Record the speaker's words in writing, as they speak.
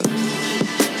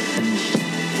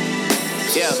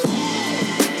Yeah.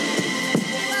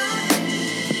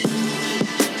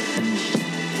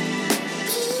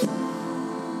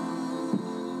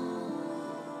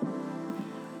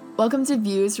 Welcome to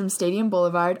Views from Stadium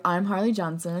Boulevard. I'm Harley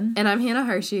Johnson. And I'm Hannah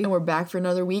Hershey. And we're back for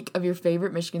another week of your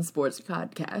favorite Michigan sports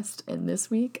podcast. And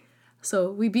this week...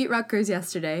 So, we beat Rutgers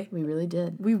yesterday. We really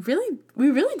did. We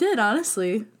really did,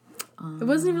 honestly. It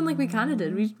wasn't even like we kind of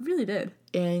did. We really did.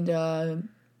 And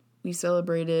we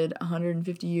celebrated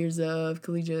 150 years of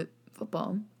collegiate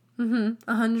football.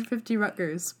 150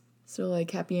 Rutgers. So, like,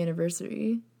 happy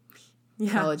anniversary.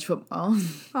 Yeah. College football.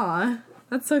 Aw,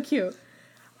 that's so cute.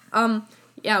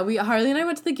 Yeah, Harley and I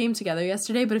went to the game together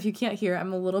yesterday, but if you can't hear,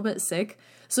 I'm a little bit sick.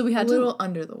 So we had a little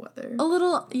under the weather. A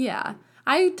little, yeah.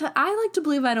 I like to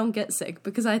believe I don't get sick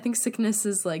because I think sickness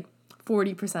is like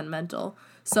 40% mental.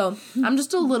 So I'm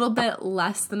just a little bit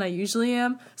less than I usually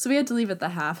am. So we had to leave at the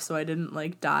half so I didn't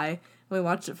like die. We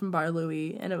watched it from Bar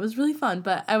Louie and it was really fun.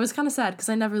 But I was kind of sad because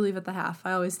I never leave at the half.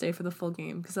 I always stay for the full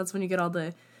game because that's when you get all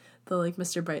the like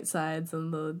Mr. Brightsides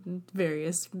and the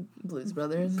various Blues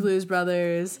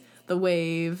Brothers, the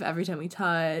wave, Every Time We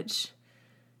Touch.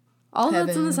 All Heaven.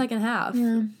 That's in the second half.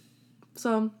 Yeah.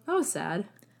 So that was sad.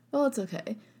 Well, it's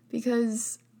okay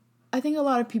because I think a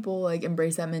lot of people like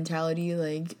embrace that mentality.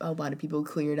 Like a lot of people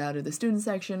cleared out of the student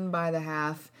section by the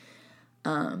half.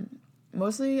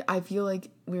 Mostly, I feel like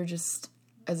we're just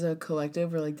as a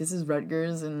collective, we're like, this is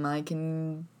Rutgers, and I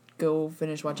can go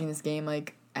finish watching this game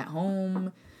like at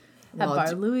home. At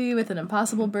Bar Louie with an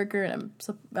Impossible Burger and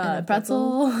a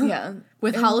pretzel. Yeah.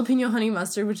 With jalapeno honey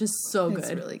mustard, which is so good.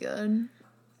 It's really good.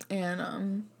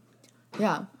 And,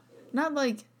 yeah. Not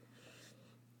like...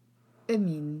 I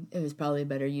mean, it was probably a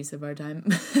better use of our time.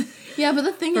 Yeah, but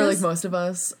the thing for, is... For, like, most of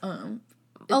us. A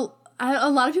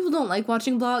lot of people don't like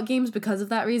watching blowout games because of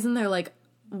that reason. They're like,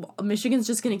 Michigan's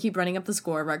just going to keep running up the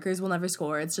score. Rutgers will never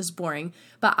score. It's just boring.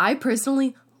 But I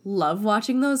personally... love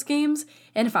watching those games,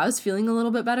 and if I was feeling a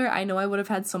little bit better, I know I would have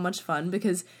had so much fun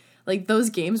because like those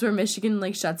games where Michigan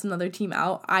like shuts another team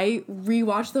out, I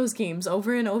rewatch those games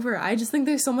over and over. I just think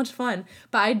they're so much fun.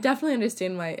 But I definitely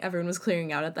understand why everyone was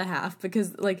clearing out at the half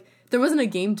because like there wasn't a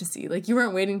game to see. Like you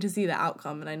weren't waiting to see the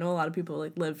outcome, and I know a lot of people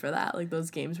like live for that, like those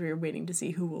games where you're waiting to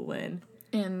see who will win.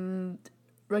 And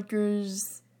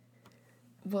Rutgers,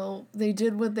 well, they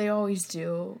did what they always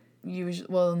do.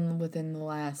 Within the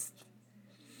last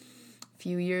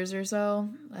few years or so.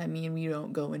 I mean, we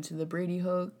don't go into the Brady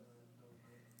Hoke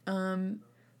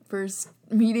first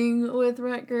meeting with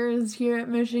Rutgers here at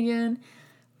Michigan,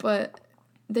 but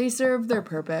they served their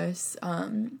purpose.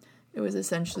 It was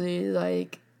essentially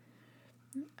like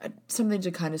something to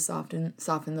kind of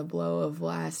soften the blow of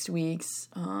last week's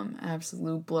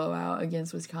absolute blowout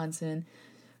against Wisconsin.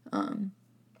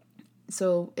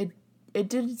 So it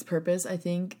did its purpose. I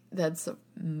think that's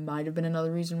might have been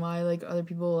another reason why like other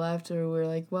people left or were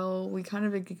like, well, we kind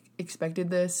of expected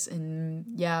this, and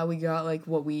yeah, we got like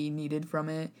what we needed from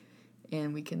it,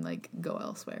 and we can like go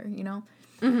elsewhere, you know.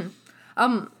 Mm-hmm.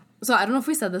 So I don't know if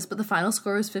we said this, but the final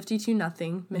score was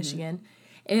 52-0 Michigan,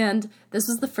 and this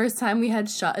was the first time we had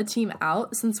shut a team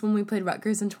out since when we played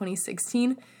Rutgers in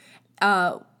 2016.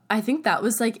 I think that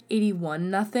was like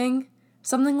 81-0.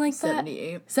 Something like that.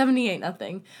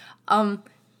 78-0.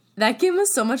 That game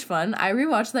was so much fun. I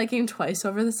rewatched that game twice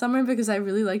over the summer because I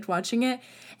really liked watching it.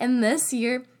 And this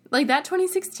year, like that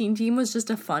 2016 team was just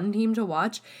a fun team to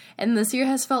watch. And this year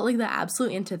has felt like the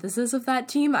absolute antithesis of that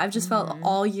team. I've just felt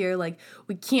all year like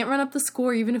we can't run up the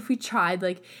score even if we tried.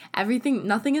 Like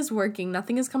nothing is working.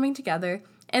 Nothing is coming together.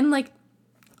 And like,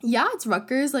 yeah, it's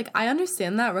Rutgers. Like I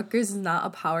understand that Rutgers is not a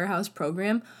powerhouse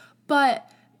program, but...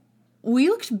 we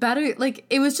looked better. Like,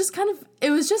 it was just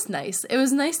nice. It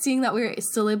was nice seeing that we were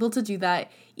still able to do that,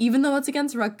 even though it's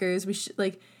against Rutgers.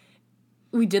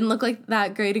 We didn't look like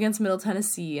that great against Middle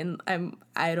Tennessee, and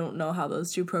I don't know how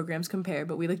those two programs compare,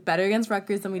 but we looked better against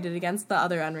Rutgers than we did against the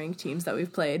other unranked teams that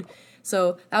we've played.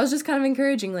 So that was just kind of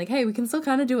encouraging. Like, hey, we can still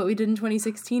kind of do what we did in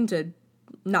 2016 to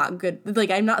not good.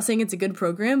 Like, I'm not saying it's a good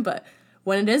program, but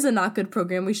when it is a not good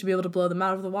program, we should be able to blow them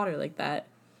out of the water like that.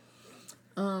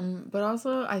 But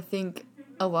also, I think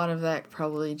a lot of that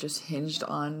probably just hinged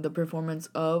on the performance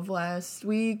of last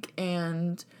week,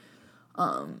 and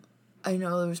I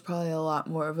know there was probably a lot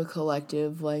more of a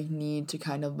collective, like, need to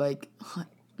kind of, like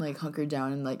hunker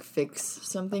down and, like, fix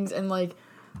some things, and, like,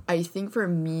 I think for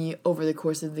me, over the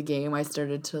course of the game, I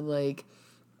started to, like,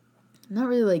 not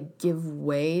really, like, give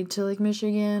way to, like,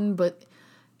 Michigan, but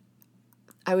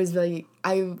I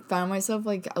found myself,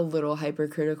 like, a little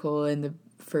hypercritical in the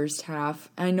first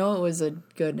half. I know it was a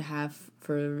good half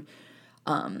for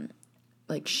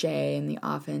like Shea and the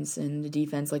offense and the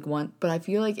defense like one, but I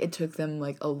feel like it took them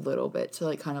like a little bit to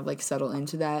like kind of like settle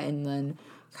into that and then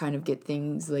kind of get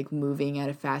things like moving at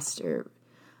a faster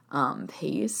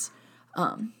pace.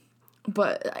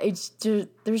 But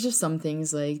there's just some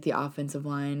things like the offensive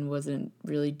line wasn't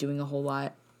really doing a whole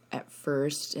lot at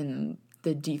first, and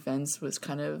the defense was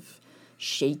kind of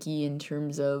shaky in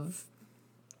terms of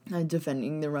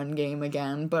defending the run game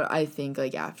again. But I think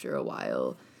like after a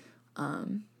while,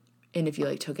 and if you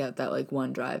like took out that like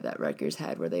one drive that Rutgers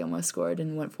had where they almost scored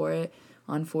and went for it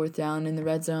on 4th down in the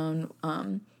red zone,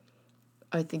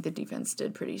 I think the defense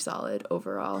did pretty solid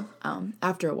overall.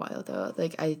 After a while though,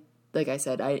 like I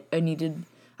said, I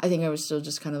think I was still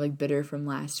just kind of like bitter from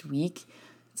last week.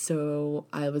 So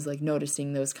I was like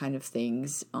noticing those kind of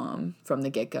things from the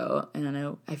get-go.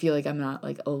 And I feel like I'm not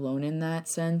like alone in that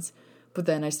sense. But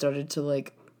then I started to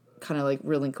like kind of like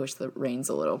relinquish the reins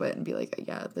a little bit and be like,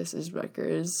 yeah, this is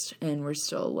Rutgers and we're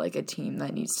still like a team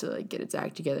that needs to like get its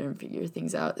act together and figure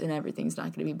things out, and everything's not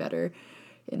going to be better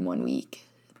in 1 week.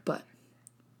 But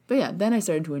yeah, then I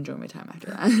started to enjoy my time after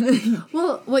that.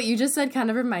 Well, what you just said kind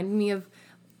of reminded me of,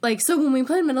 like, so when we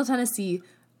played Middle Tennessee,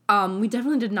 we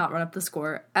definitely did not run up the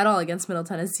score at all against Middle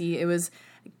Tennessee. It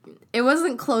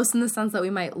wasn't close in the sense that we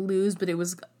might lose, but it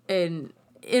was an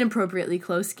inappropriately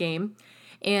close game.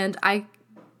 And I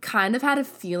kind of had a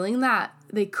feeling that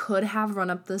they could have run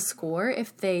up the score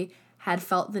if they had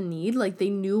felt the need. Like, they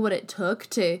knew what it took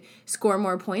to score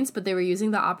more points, but they were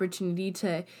using the opportunity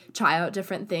to try out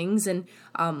different things and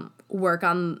work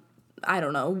on,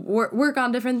 work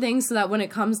on different things so that when it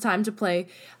comes time to play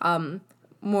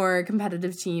more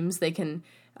competitive teams, they can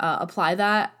apply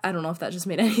that. I don't know if that just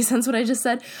made any sense what I just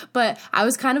said, but I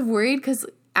was kind of worried because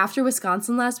after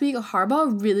Wisconsin last week,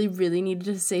 Harbaugh really, really needed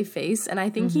to save face, and I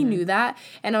think he knew that,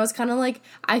 and I was kind of like,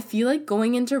 I feel like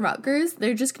going into Rutgers,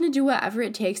 they're just going to do whatever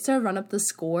it takes to run up the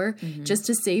score just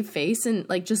to save face, and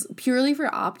like just purely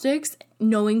for optics,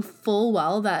 knowing full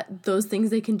well that those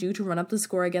things they can do to run up the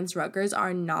score against Rutgers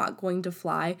are not going to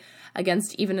fly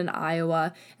against even an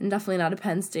Iowa, and definitely not a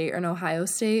Penn State or an Ohio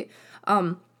State.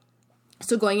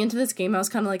 So going into this game, I was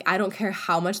kind of like, I don't care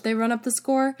how much they run up the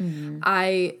score.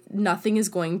 Nothing is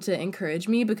going to encourage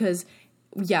me because,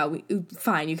 yeah,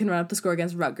 fine, you can run up the score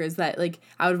against Rutgers. That, like,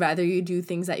 I would rather you do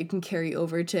things that you can carry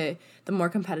over to the more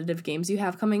competitive games you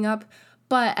have coming up.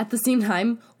 But at the same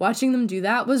time, watching them do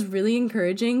that was really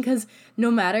encouraging because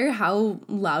no matter how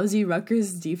lousy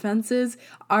Rutgers' defense is,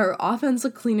 our offense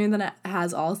looked cleaner than it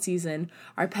has all season.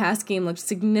 Our pass game looked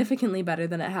significantly better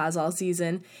than it has all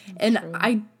season. And true.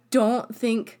 I don't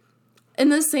think, in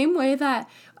the same way that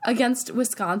against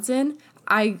Wisconsin,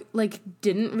 I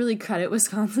didn't really credit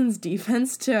Wisconsin's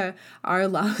defense to our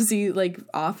lousy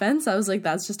offense. I was like,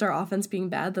 that's just our offense being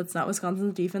bad. That's not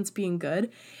Wisconsin's defense being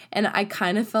good. And I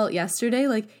kind of felt yesterday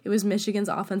like it was Michigan's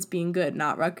offense being good,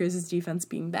 not Rutgers' defense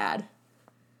being bad.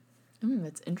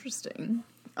 That's interesting.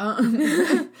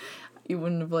 You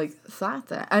wouldn't have thought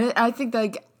that. I think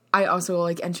I also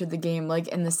entered the game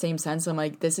in the same sense. I'm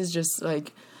like, this is just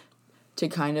to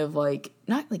kind of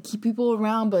not keep people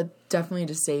around, but definitely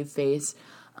to save face.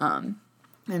 And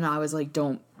I was like,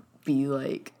 don't be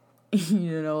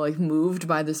moved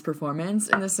by this performance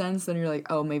in the sense that you're like,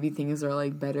 oh, maybe things are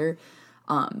better.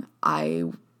 I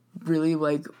really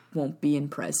won't be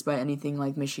impressed by anything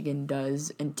Michigan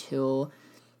does until,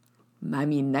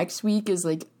 next week is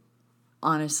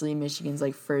honestly Michigan's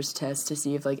first test to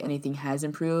see if anything has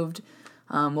improved.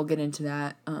 We'll get into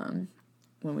that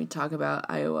when we talk about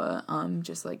Iowa,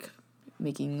 just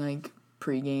making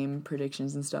pregame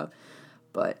predictions and stuff.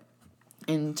 But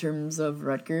in terms of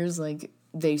Rutgers,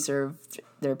 they served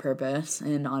their purpose,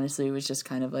 and honestly it was just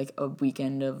kind of a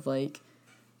weekend of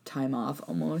time off,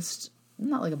 almost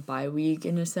not a bye week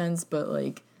in a sense, but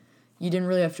you didn't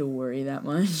really have to worry that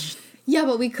much. Yeah,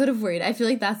 but we could have worried. I feel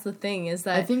like that's the thing, is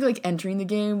that I think entering the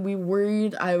game we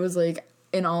worried. I was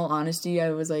in all honesty,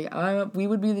 I was we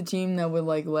would be the team that would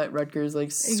let Rutgers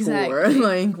score.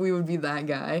 Exactly. We would be that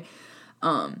guy.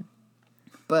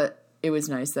 But it was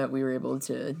nice that we were able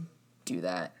to do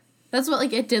that. That's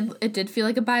what it did feel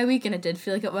like a bye week, and it did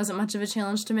feel like it wasn't much of a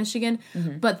challenge to Michigan.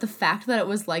 But the fact that it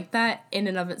was like that in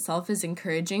and of itself is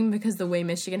encouraging, because the way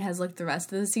Michigan has looked the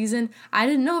rest of the season, I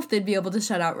didn't know if they'd be able to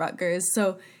shut out Rutgers.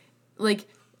 So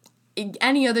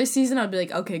any other season I'd be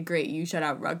like, okay, great, you shut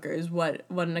out Rutgers, what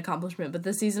an accomplishment. But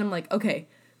this season I'm like, okay,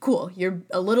 cool, you're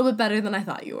a little bit better than I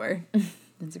thought you were.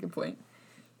 That's a good point.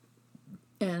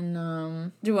 And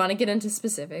do you want to get into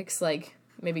specifics,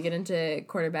 maybe get into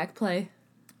quarterback play?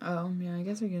 Oh yeah, I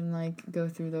guess we can go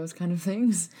through those kind of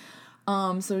things.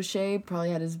 So Shea probably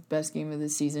had his best game of the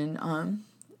season.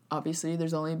 Obviously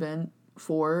there's only been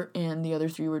 4, and the other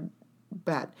 3 were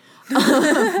bad.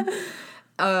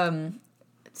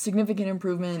 Significant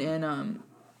improvement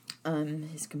in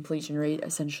his completion rate.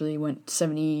 Essentially went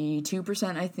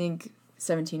 72%, I think,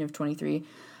 17 of 23.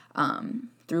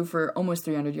 Threw for almost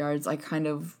 300 yards. I kind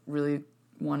of really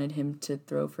wanted him to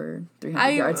throw for 300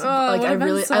 yards. I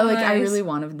really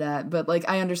wanted that, but like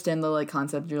I understand the like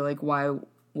concept. You're like, why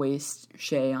waste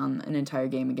Shea on an entire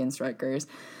game against Rutgers?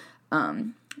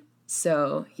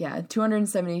 So yeah,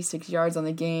 276 yards on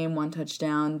the game, 1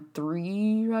 touchdown,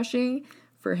 3 rushing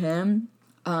for him.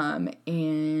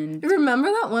 And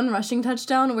remember that one rushing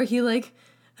touchdown where he like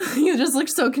he just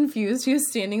looked so confused. He was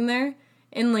standing there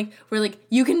and like we're like,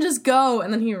 you can just go,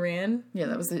 and then he ran. Yeah,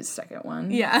 that was the second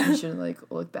one. Yeah. You should like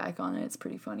look back on it. It's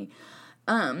pretty funny.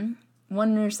 1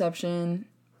 interception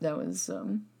that was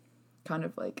kind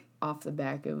of like off the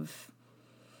back of,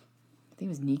 I think it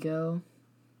was Nico.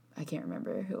 I can't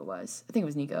remember who it was. I think it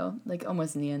was Nico, like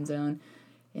almost in the end zone.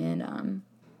 And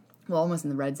almost in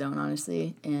the red zone,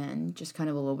 honestly, and just kind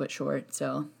of a little bit short.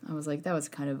 So I was like, that was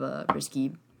kind of a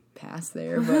risky pass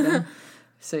there. But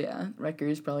so yeah,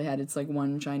 Rutgers probably had its like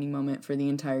one shining moment for the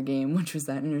entire game, which was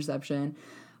that interception.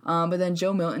 But then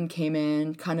Joe Milton came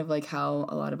in kind of like how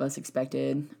a lot of us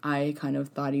expected. I kind of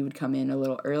thought he would come in a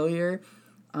little earlier.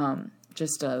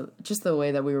 Just the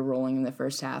way that we were rolling in the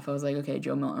first half, I was like, okay,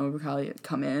 Joe Milton would probably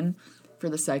come in for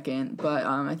the second. But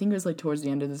I think it was like towards the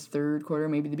end of this third quarter,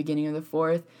 maybe the beginning of the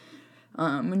fourth.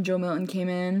 When Joe Milton came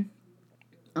in,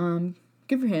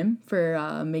 good for him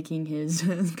for making his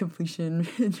completion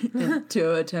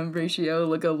to attempt ratio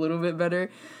look a little bit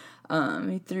better.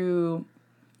 He threw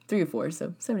 3 or 4,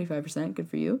 so 75%. Good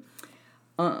for you.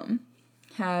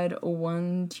 Had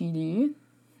 1 TD.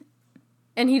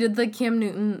 And he did the Cam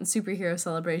Newton superhero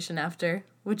celebration after,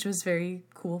 which was very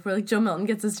cool. Where like Joe Milton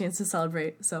gets his chance to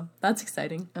celebrate, so that's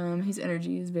exciting. His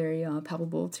energy is very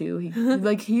palpable too. He's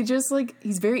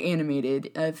very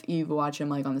animated. If you watch him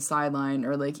like on the sideline,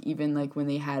 or like even like when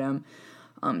they had him,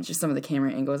 just some of the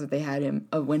camera angles that they had him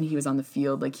when he was on the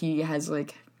field, like he has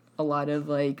like a lot of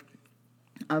like,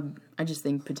 I just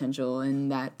think potential in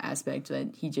that aspect,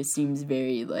 that he just seems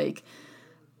very like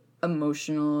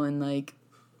emotional and like,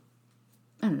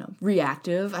 I don't know,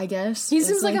 reactive, I guess. He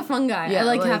seems like a fun guy. Yeah, I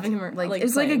like having him like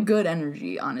it's playing. like a good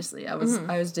energy, honestly. I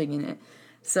was digging it.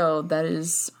 So that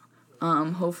is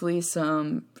hopefully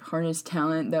some harness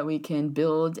talent that we can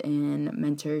build and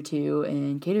mentor to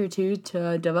and cater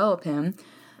to develop him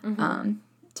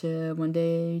to one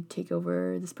day take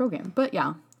over this program. But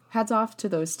yeah, hats off to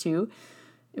those two.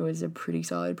 It was a pretty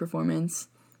solid performance.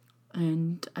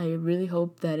 And I really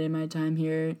hope that in my time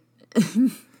here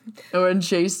or in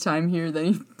Shae's time here, that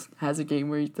he has a game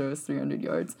where he throws 300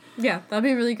 yards. Yeah, that'd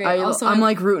be really great. I'm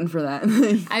like rooting for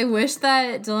that. I wish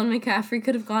that Dylan McCaffrey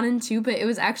could have gone in too, but it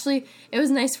was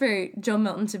nice for Joe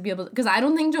Milton to be able to, because I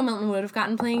don't think Joe Milton would have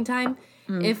gotten playing time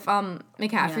if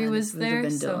McCaffrey was there.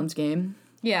 This would have been Dylan's game.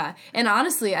 Yeah, and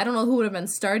honestly, I don't know who would have been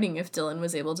starting if Dylan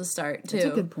was able to start, too. That's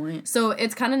a good point. So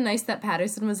it's kind of nice that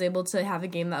Patterson was able to have a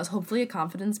game that was hopefully a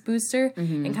confidence booster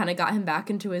and kind of got him back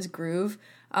into his groove.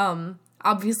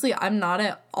 Obviously, I'm not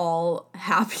at all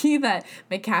happy that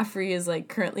McCaffrey is, like,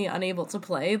 currently unable to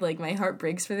play. Like, my heart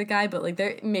breaks for the guy, but, like,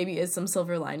 there maybe is some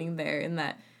silver lining there in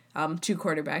that 2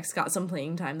 quarterbacks got some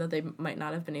playing time that they might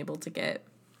not have been able to get.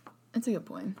 That's a good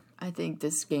point. I think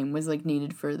this game was, like,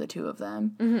 needed for the two of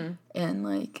them. Mm-hmm. And,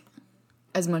 like,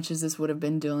 as much as this would have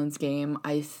been Dylan's game,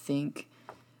 I think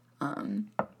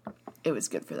it was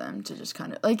good for them to just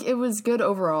kind of, like, it was good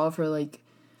overall for, like,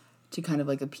 to kind of,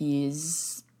 like,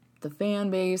 appease the fan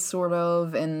base, sort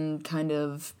of, and kind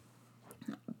of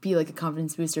be, like, a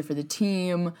confidence booster for the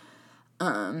team.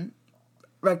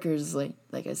 Rutgers, like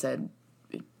I said,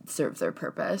 served their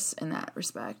purpose in that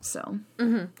respect, so.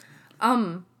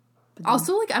 Mm-hmm.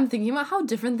 Also, like, I'm thinking about how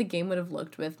different the game would have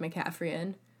looked with McCaffrey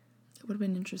in. It would have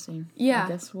been interesting. Yeah. I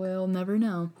guess we'll never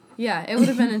know. Yeah, it would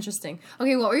have been interesting.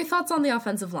 Okay, what were your thoughts on the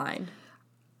offensive line?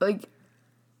 Like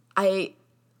I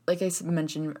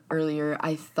mentioned earlier,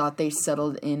 I thought they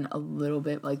settled in a little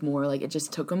bit, like, more, like, it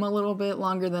just took them a little bit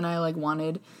longer than I, like,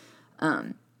 wanted,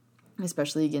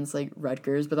 especially against, like,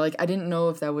 Rutgers, but, like, I didn't know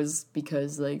if that was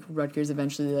because, like, Rutgers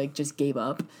eventually, like, just gave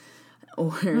up,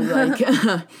 or, like,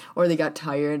 or they got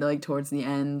tired, like, towards the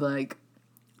end, like,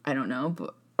 I don't know,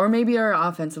 but, or maybe our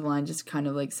offensive line just kind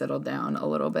of, like, settled down a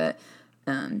little bit,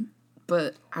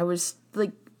 but I was,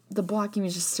 like, the blocking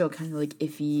was just still kind of, like,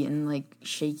 iffy and, like,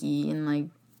 shaky, and, like,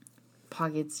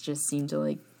 pockets just seemed to,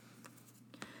 like,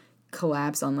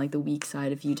 collapse on, like, the weak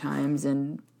side a few times,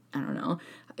 and I don't know,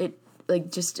 it,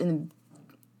 like, just in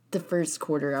the first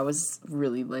quarter, I was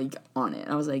really, like, on it.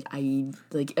 I was like, I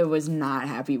was not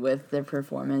happy with their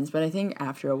performance. But I think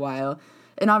after a while,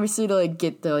 and obviously to, like,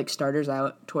 get the, like, starters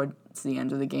out towards the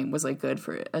end of the game was, like, good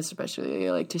for it, especially,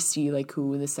 like, to see, like,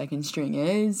 who the second string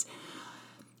is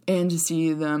and to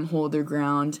see them hold their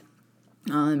ground,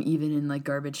 even in, like,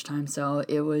 garbage time. So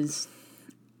it was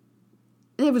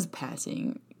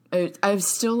passing. I'm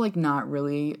still, like, not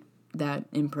really that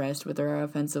impressed with our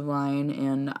offensive line,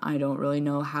 and I don't really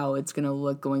know how it's going to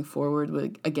look going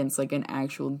forward against, like, an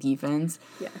actual defense.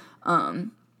 Yeah.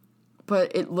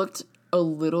 But it looked a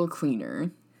little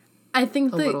cleaner. I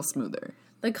think a little smoother.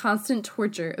 The constant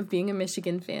torture of being a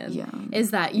Michigan fan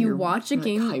is that you're watch a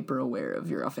game... hyper aware of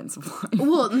your offensive line.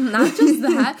 Well, not just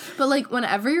that, but, like,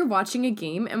 whenever you're watching a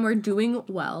game and we're doing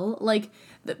well, like...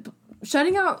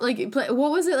 shutting out, like, what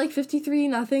was it, like,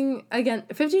 53-0 again,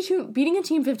 52, beating a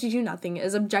team 52-0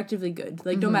 is objectively good.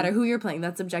 Like, no matter who you're playing,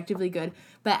 that's objectively good.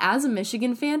 But as a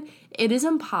Michigan fan, it is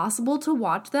impossible to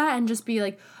watch that and just be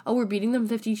like, oh, we're beating them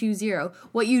 52-0.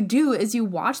 What you do is you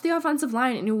watch the offensive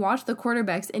line and you watch the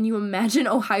quarterbacks and you imagine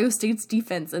Ohio State's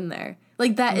defense in there.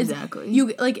 Like, that is,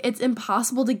 it's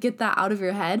impossible to get that out of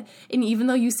your head. And even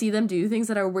though you see them do things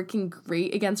that are working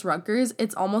great against Rutgers,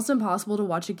 it's almost impossible to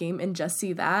watch a game and just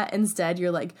see that. Instead, you're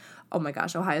like, oh my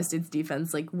gosh, Ohio State's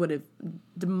defense, like, would have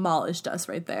demolished us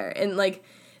right there. And, like,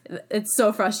 it's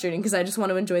so frustrating because I just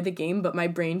want to enjoy the game, but my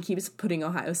brain keeps putting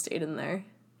Ohio State in there.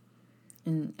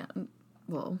 And,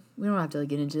 well, we don't have to, like,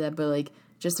 get into that, but, like,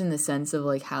 just in the sense of,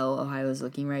 like, how Ohio's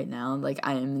looking right now, like,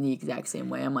 I am in the exact same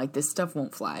way. I'm like, this stuff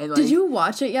won't fly. Like, did you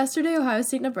watch it yesterday, Ohio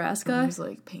State, Nebraska? It was,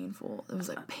 like, painful. It was,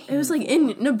 like,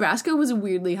 in Nebraska was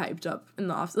weirdly hyped up in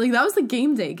the off. Like, that was the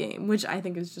game day game, which I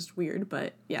think is just weird,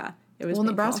 but, yeah, it was painful.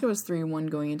 Nebraska was 3-1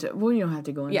 going into... Well, you don't have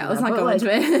to go into that. Yeah, let's not go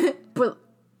into it. But,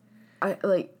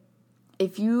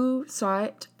 if you saw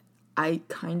it... I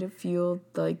kind of feel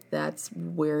like that's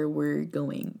where we're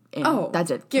going. And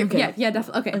that's it. Okay. Yeah,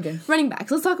 definitely. Okay. Running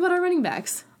backs. Let's talk about our running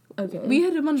backs. Okay. We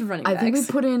had a bunch of running backs. I think we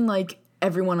put in, like,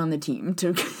 everyone on the team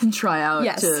to try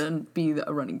out to be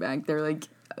a running back. They're like,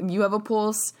 you have a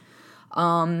pulse,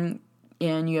 and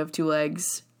you have two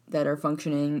legs that are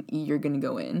functioning, you're going to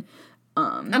go in.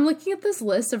 I'm looking at this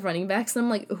list of running backs, and I'm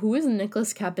like, who is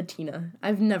Nicholas Capetina?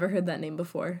 I've never heard that name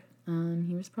before.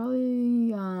 He was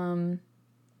probably...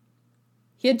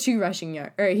 He had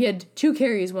 2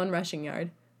 carries, 1 rushing yard.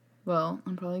 Well,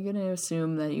 I'm probably going to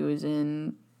assume that he was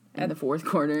in the fourth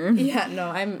quarter. Yeah,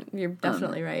 no, you're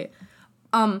definitely right.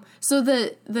 So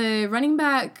the running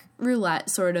back roulette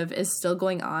sort of is still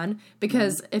going on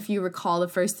because if you recall the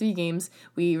first 3 games,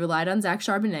 we relied on Zach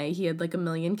Charbonnet. He had like 1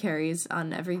 million carries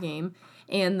on every game.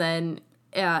 And then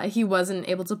he wasn't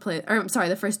able to play,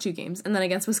 the first 2 games. And then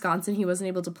against Wisconsin, he wasn't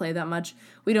able to play that much.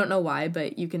 We don't know why,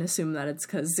 but you can assume that it's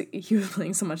because he was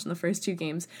playing so much in the first 2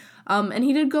 games. And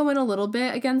he did go in a little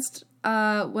bit against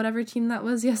whatever team that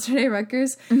was yesterday,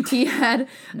 Rutgers. He had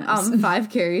 5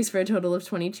 carries for a total of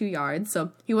 22 yards.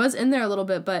 So he was in there a little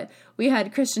bit, but we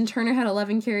had Christian Turner had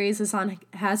 11 carries, Hassan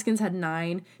Haskins had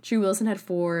 9, Drew Wilson had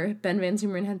 4, Ben Van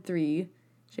Sumeren had 3,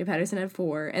 Shea Patterson had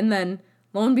 4, and then,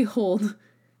 lo and behold,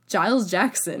 Giles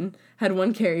Jackson had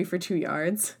 1 carry for 2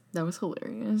 yards. That was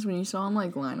hilarious. When you saw him,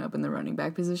 like, line up in the running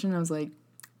back position, I was like,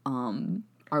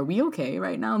 are we okay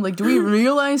right now? Like, do we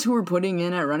realize who we're putting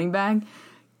in at running back?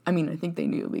 I mean, I think they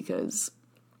knew because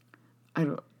I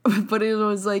don't... But it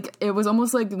was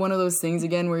almost like one of those things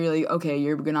again where you're like, okay,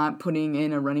 you're not putting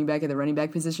in a running back at the running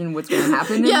back position. What's going to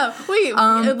happen? Yeah, wait.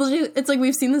 It's like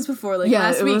we've seen this before. Like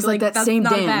last week, it was like that same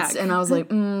dance, and I was like,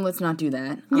 let's not do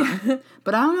that.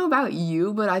 But I don't know about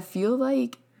you, but I feel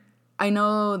like I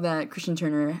know that Christian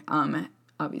Turner,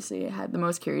 obviously had the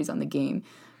most carries on the game,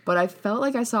 but I felt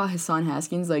like I saw Hassan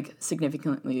Haskins like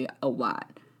significantly a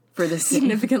lot for this.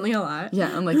 Significantly a lot.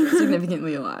 Yeah, I'm like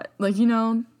significantly a lot. Like, you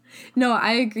know. No,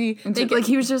 I agree. Like,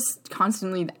 he was just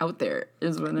constantly out there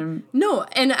is what I'm... No,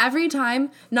 and every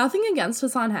time, nothing against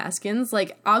Hassan Haskins,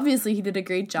 like, obviously he did a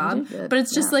great job, but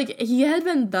it's just, like, he had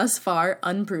been thus far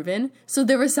unproven, so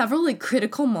there were several, like,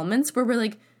 critical moments where we're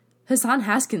like, Hassan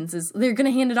Haskins they're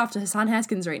gonna hand it off to Hassan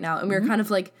Haskins right now, and we were kind of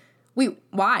like, wait,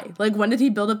 why? Like, when did he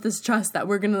build up this trust that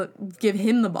we're gonna give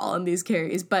him the ball in these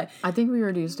carries? But... I think we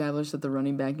already established that the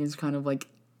running back is kind of, like,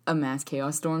 a mass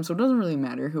chaos storm, so it doesn't really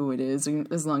matter who it is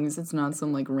as long as it's not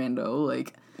some like rando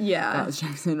like Alex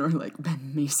Jackson or like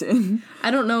Ben Mason. I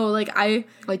don't know, like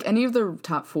any of the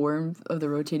top 4 of the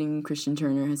rotating Christian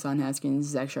Turner, Hassan Haskins,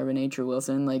 Zach Charbonnet, Drew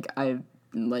Wilson, like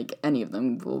any of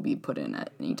them will be put in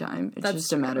at any time. It's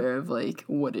just a matter of like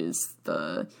what is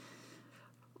the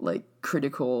like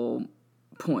critical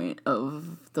point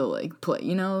of the like play,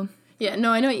 you know? Yeah,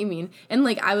 no, I know what you mean. And,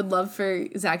 like, I would love for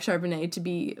Zach Charbonnet to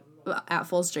be at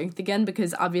full strength again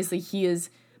because obviously he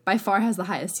is by far has the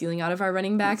highest ceiling out of our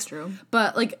running backs. That's true.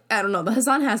 But, like, I don't know. The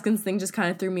Hassan Haskins thing just kind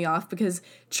of threw me off because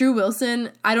True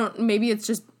Wilson, maybe it's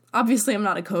just, obviously I'm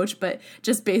not a coach, but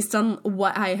just based on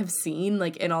what I have seen,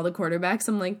 like, in all the quarterbacks,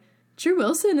 I'm like, True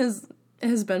Wilson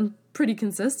has been pretty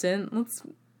consistent.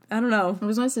 I don't know. It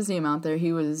was nice to see him out there. He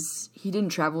didn't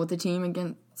travel with the team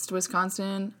against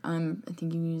Wisconsin. I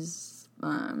think he was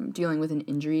dealing with an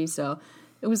injury, so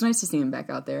it was nice to see him back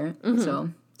out there. Mm-hmm. So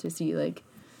to see, like,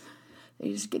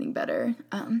 he's getting better.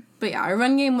 But yeah, our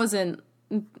run game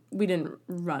we didn't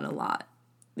run a lot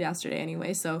yesterday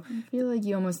anyway, so. I feel like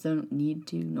you almost don't need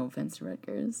to, no offense to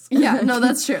Rutgers. Yeah, no,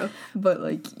 that's true. But,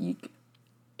 like,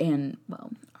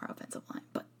 our offensive line,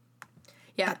 but.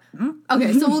 Yeah.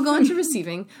 Okay, so we'll go into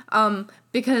receiving,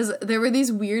 because there were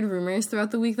these weird rumors throughout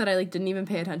the week that I, like, didn't even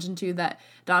pay attention to that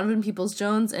Donovan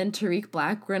Peoples-Jones and Tariq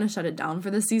Black were going to shut it down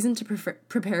for the season to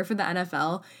prepare for the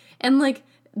NFL. And, like,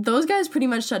 those guys pretty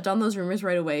much shut down those rumors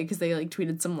right away because they, like,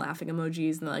 tweeted some laughing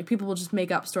emojis and, like, people will just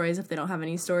make up stories if they don't have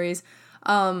any stories.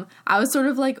 I was sort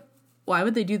of like, why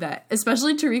would they do that?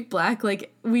 Especially Tariq Black.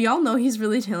 Like, we all know he's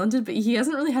really talented, but he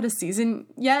hasn't really had a season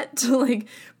yet to, like,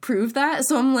 prove that.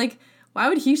 So I'm like, why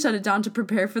would he shut it down to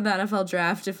prepare for the NFL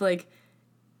draft if, like,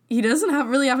 he doesn't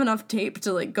really have enough tape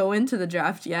to, like, go into the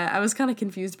draft yet? I was kind of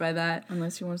confused by that.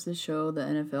 Unless he wants to show the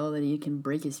NFL that he can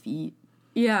break his feet.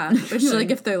 Yeah, which, like,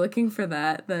 if they're looking for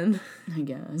that, then... I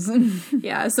guess.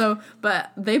 Yeah, so,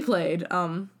 but they played,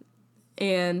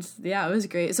 and, yeah, it was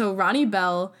great. So, Ronnie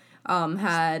Bell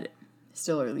had...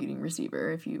 Still our leading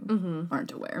receiver, if you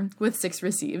aren't aware. With 6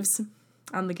 receives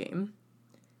on the game.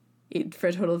 For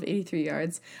a total of 83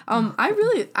 yards. I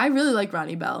really like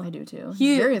Ronnie Bell. I do too.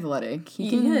 He's very athletic.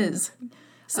 He is.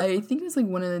 So, I think it was like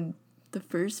one of the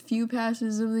first few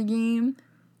passes of the game.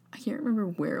 I can't remember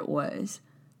where it was,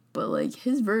 but like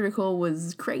his vertical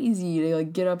was crazy to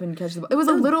like get up and catch the ball. It was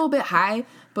a little bit high,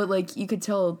 but like you could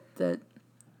tell that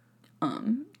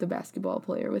the basketball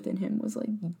player within him was like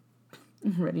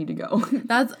ready to go.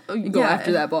 Go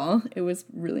after that ball. It was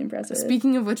really impressive.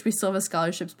 Speaking of which, we still have a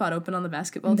scholarship spot open on the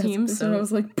basketball team. So I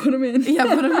was like, put him in.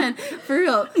 Yeah, put him in for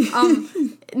real.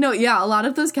 No, yeah, a lot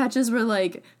of those catches were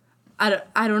like, I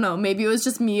don't know. Maybe it was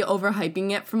just me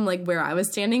overhyping it from like where I was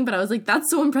standing, but I was like,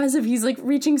 that's so impressive. He's like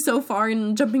reaching so far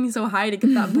and jumping so high to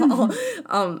get that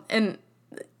ball. And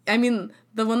I mean,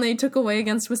 the one they took away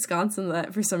against Wisconsin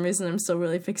that for some reason I'm still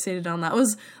really fixated on, that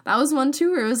was one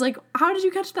too where it was like, how did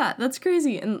you catch that? That's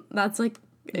crazy. And that's like,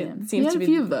 it seems to be a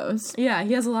few of those. Yeah,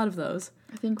 he has a lot of those.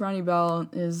 I think Ronnie Bell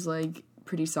is like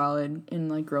pretty solid in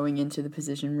like growing into the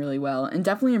position really well and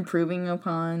definitely improving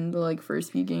upon the like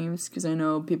first few games because I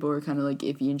know people were kind of like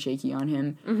iffy and shaky on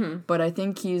him. But I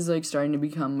think he's like starting to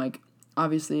become like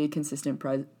obviously a consistent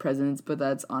presence, but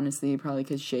that's honestly probably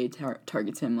because Shea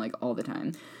targets him like all the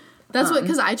time. That's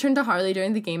because I turned to Harley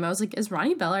during the game. I was like, is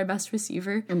Ronnie Bell our best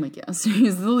receiver? I'm like, yes,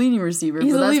 he's the leading receiver,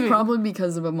 but that's probably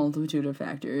because of a multitude of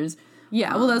factors.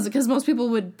 Yeah, well, that's because most people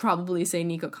would probably say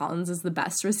Nico Collins is the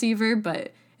best receiver,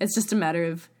 but it's just a matter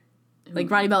of,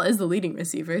 like, Ronnie Bell is the leading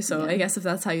receiver, so I guess if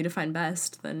that's how you define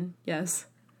best, then yes.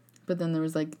 But then there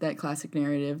was, like, that classic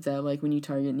narrative that, like, when you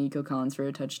target Nico Collins for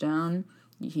a touchdown,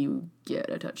 he would get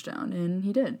a touchdown, and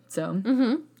he did,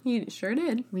 so. He sure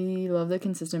did. We love the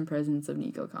consistent presence of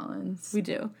Nico Collins. We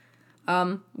do.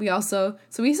 We saw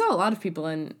a lot of people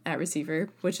at receiver,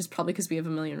 which is probably because we have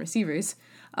a million receivers.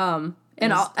 And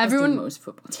everyone, most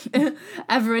football teams.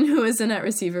 Everyone who was in at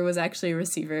receiver was actually a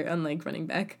receiver, unlike running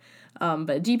back.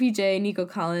 But DPJ, Nico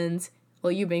Collins,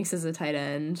 Eubanks is a tight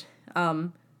end.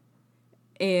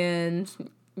 And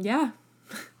yeah.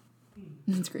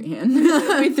 That's great hand.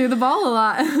 We threw the ball a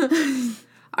lot.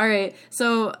 All right.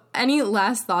 So, any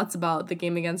last thoughts about the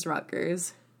game against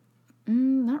Rutgers?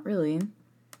 Not really.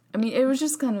 I mean, it was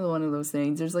just kind of one of those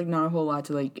things. There's, like, not a whole lot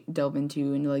to, like, delve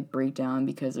into and, like, break down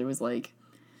because it was, like,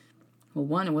 well,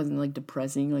 one, it wasn't, like,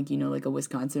 depressing, like, you know, like a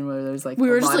Wisconsin where there's, like, we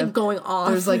were just, like, going off.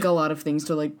 There's, like, a lot of things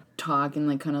to, like, talk and,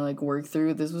 like, kind of, like, work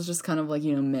through. This was just kind of, like,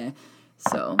 you know, meh.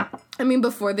 So. I mean,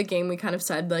 before the game, we kind of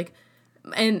said, like,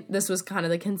 and this was kind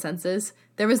of the consensus,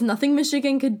 there was nothing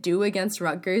Michigan could do against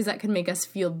Rutgers that could make us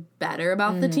feel better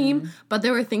about the team, but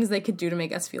there were things they could do to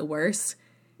make us feel worse.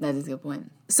 That is a good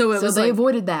point. So it was they like,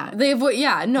 avoided that. They avoided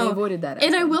that. Aspect.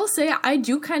 And I will say, I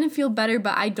do kind of feel better,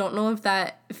 but I don't know if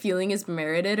that feeling is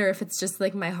merited or if it's just,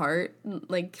 like, my heart,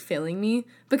 like, failing me.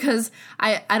 Because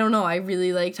I don't know, I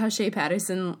really liked how Shea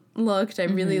Patterson looked. I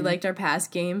really liked our pass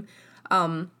game.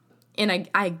 And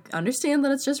I understand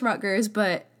that it's just Rutgers,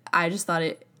 but I just thought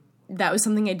that was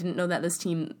something I didn't know that this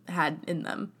team had in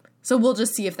them. So we'll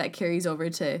just see if that carries over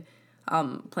to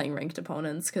playing ranked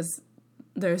opponents because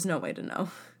there's no way to know.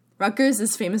 Rutgers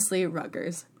is famously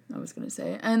Rutgers. I was going to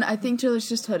say. And I think to let's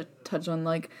just touch on,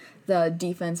 like, the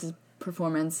defense's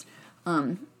performance.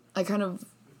 I kind of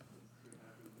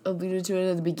alluded to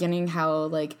it at the beginning how,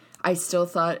 like, I still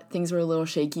thought things were a little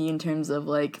shaky in terms of,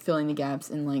 like, filling the gaps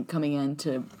and, like, coming in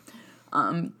to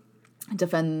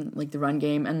defend, like, the run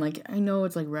game. And, like, I know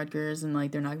it's, like, Rutgers and,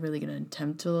 like, they're not really going to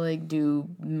attempt to, like, do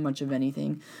much of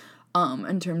anything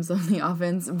in terms of the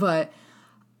offense. But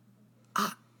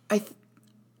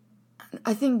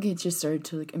I think it just started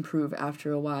to, like, improve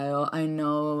after a while. I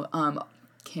know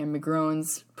Cam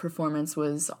McGrone's performance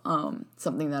was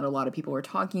something that a lot of people were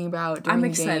talking about during I'm the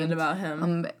excited game. about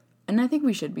him. And I think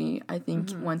we should be. I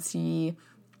think once he,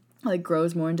 like,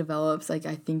 grows more and develops, like,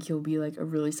 I think he'll be, like, a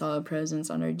really solid presence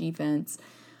on our defense.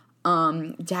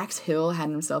 Dax Hill had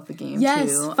himself a game,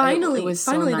 too. Finally. It was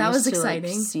so Finally, nice that was to,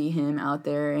 exciting. like, see him out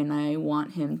there, and I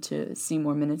want him to see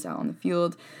more minutes out on the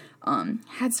field.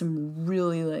 Had some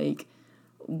really, like,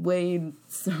 weighed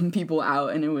some people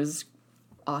out, and it was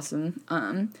awesome.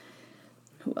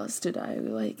 Who else did I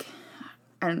like?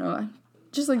 I don't know.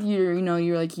 Just like your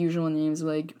like usual names,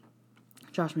 like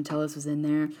Josh Metellus was in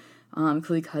there.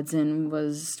 Khalid Hudson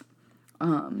was,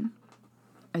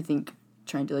 I think,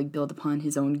 trying to, like, build upon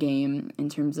his own game in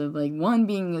terms of, like, one,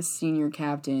 being a senior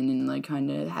captain and, like, kind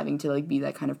of having to, like, be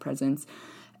that kind of presence.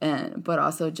 But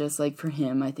also just, like, for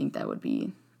him, I think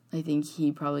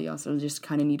he probably also just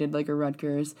kind of needed, like, a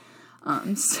Rutgers.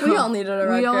 So we all needed a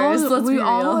Rutgers. We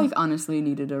all like, honestly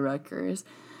needed a Rutgers.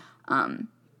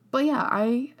 But yeah,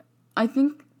 I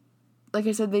think, like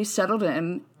I said, they settled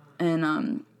in,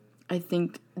 and I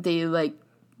think they, like,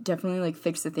 definitely, like,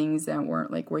 fixed the things that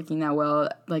weren't, like, working that well.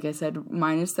 Like I said,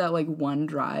 minus that, like, one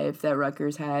drive that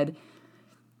Rutgers had.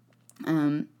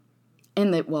 And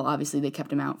obviously they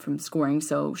kept him out from scoring,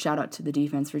 so shout out to the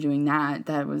defense for doing that.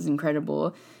 That was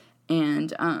incredible.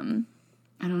 And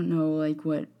I don't know, like,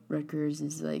 what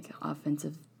Rutgers' like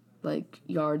offensive, like,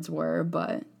 yards were,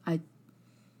 but I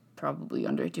probably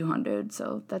under 200,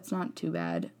 so that's not too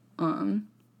bad.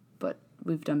 But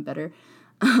we've done better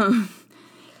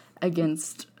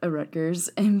against a Rutgers,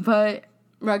 but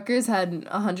Rutgers had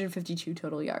 152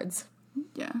 total yards.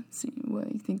 Yeah, see, well,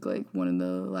 I think, like, one of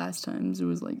the last times it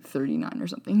was, like, 39 or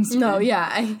something. No,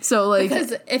 yeah. So, like,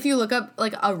 because if you look up,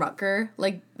 like, a Rucker,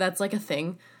 like, that's, like, a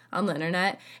thing on the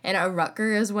internet, and a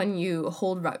Rucker is when you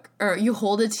hold you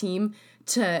hold a team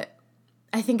to,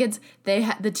 I think it's,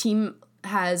 the team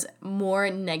has more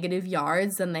negative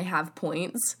yards than they have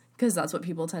points, because that's what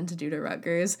people tend to do to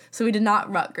Rutgers. So we did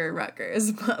not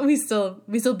Rutgers, but we still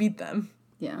beat them.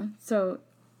 Yeah, so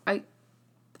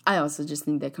I also just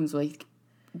think that comes, like,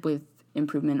 with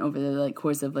improvement over the, like,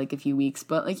 course of, like, a few weeks.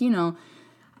 But, like, you know,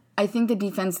 I think the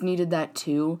defense needed that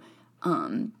too.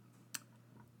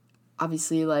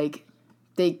 Obviously, like,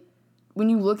 when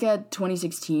you look at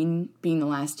 2016 being the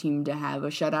last team to have a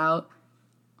shutout,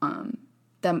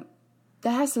 that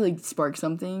has to, like, spark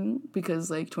something,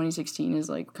 because, like, 2016 is,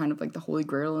 like, kind of, like, the holy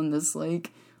grail in this, like,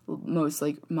 most,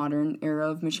 like, modern era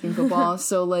of Michigan football.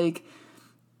 So, like,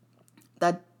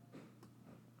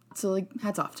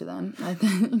 hats off to them. I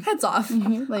think. Hats off,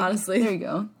 like, honestly. There you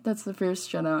go. That's the first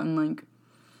shutout in, like,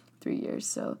 3 years.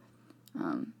 So,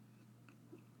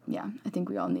 yeah, I think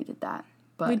we all needed that.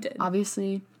 But we did.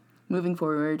 Obviously, moving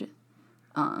forward,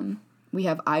 we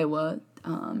have Iowa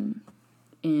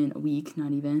in a week,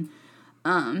 not even.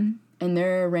 And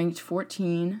they're ranked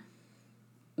 14,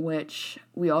 which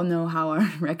we all know how our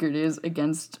record is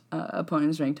against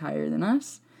opponents ranked higher than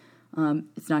us.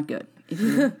 It's not good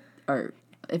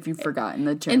if you've forgotten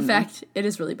the term. In fact, it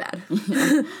is really bad.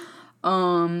 Yeah.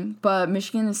 But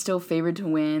Michigan is still favored to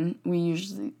win. We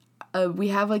usually we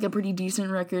have, like, a pretty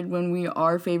decent record when we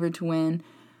are favored to win.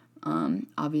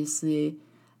 Obviously,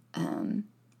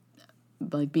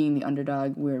 like, being the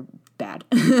underdog, we're bad.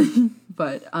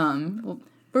 But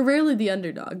we're rarely the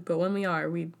underdog, but when we are,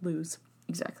 we lose.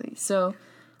 Exactly. So,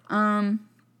 I'm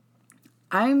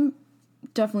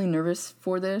definitely nervous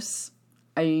for this.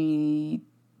 I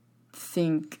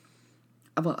think,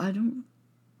 well,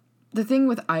 the thing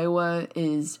with Iowa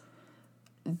is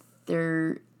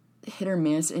they're hit or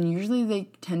miss, and usually they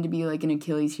tend to be, like, an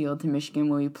Achilles heel to Michigan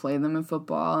when we play them in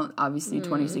football. Obviously,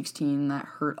 2016, that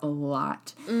hurt a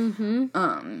lot.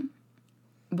 Mm-hmm.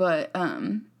 But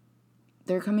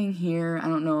they're coming here. I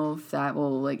don't know if that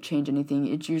will, like, change anything.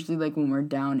 It's usually, like, when we're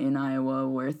down in Iowa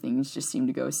where things just seem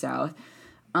to go south.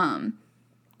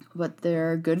 But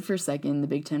they're good for second in the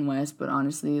Big Ten West, but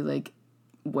honestly, like,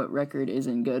 what record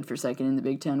isn't good for second in the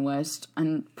Big Ten West?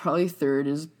 And probably third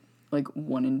is, like,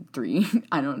 1-3.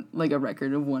 I don't, like, a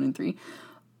record of 1-3.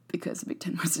 because the Big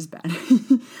Ten West is bad.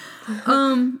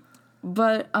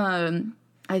 But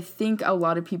I think a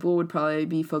lot of people would probably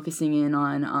be focusing in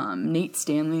on Nate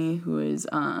Stanley, who is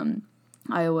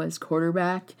Iowa's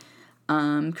quarterback,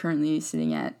 currently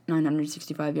sitting at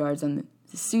 965 yards on the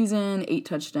season, 8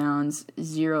 touchdowns,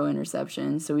 0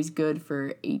 interceptions, so he's good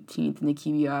for 18th in the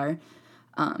QBR.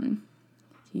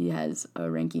 He has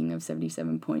a ranking of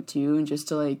 77.2, and just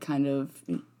to, like, kind of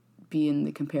be in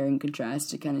the compare and contrast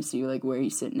to kind of see, like, where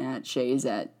he's sitting at, Shea is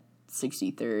at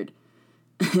 63rd.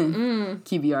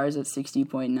 QBR is at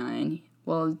 60.9.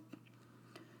 Well,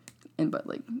 but,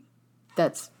 like,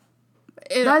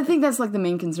 I think that's, like, the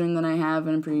main concern that I have,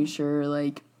 and I'm pretty sure,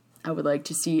 like, I would like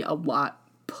to see a lot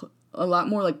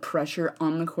more, like, pressure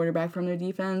on the quarterback from their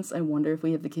defense. I wonder if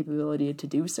we have the capability to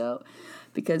do so,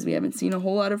 because we haven't seen a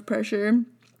whole lot of pressure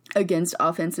against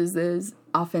offenses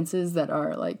that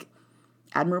are, like,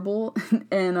 admirable.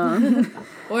 And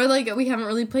or, like, we haven't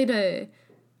really played a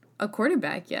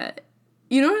quarterback yet.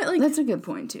 You know what? Like, that's a good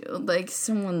point, too. Like,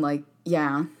 someone like,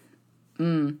 yeah.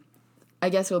 I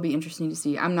guess it'll be interesting to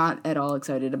see. I'm not at all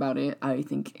excited about it. I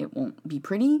think it won't be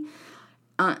pretty.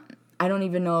 I don't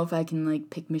even know if I can, like,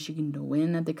 pick Michigan to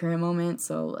win at the current moment,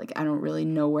 so, like, I don't really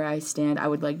know where I stand. I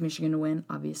would like Michigan to win,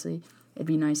 obviously. It'd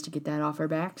be nice to get that off our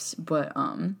backs, but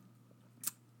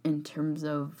in terms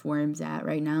of where I'm at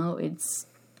right now, it's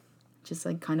just,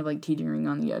 like, kind of, like, teetering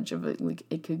on the edge of it. Like,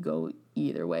 it could go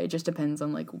either way. It just depends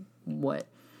on, like, what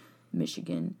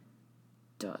Michigan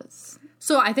does.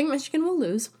 So I think Michigan will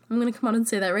lose. I'm going to come out and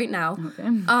say that right now.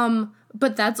 Okay.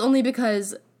 But that's only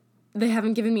because they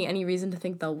haven't given me any reason to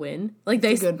think they'll win. Like,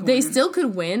 they still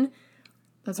could win,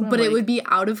 but it would be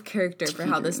out of character for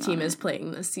how this team is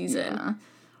playing this season. Yeah.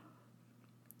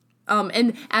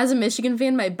 And as a Michigan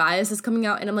fan, my bias is coming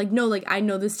out, and I'm like, no, like, I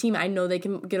know this team. I know they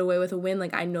can get away with a win.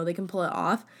 Like, I know they can pull it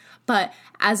off. But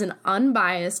as an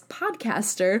unbiased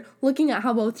podcaster, looking at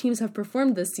how both teams have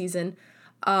performed this season,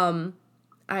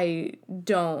 I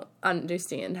don't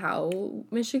understand how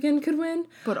Michigan could win.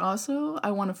 But also,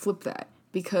 I want to flip that,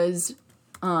 because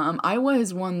Iowa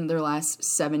has won their last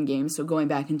 7 games, so going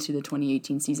back into the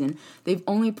 2018 season, they've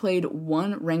only played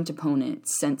one ranked opponent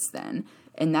since then,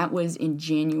 and that was in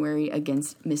January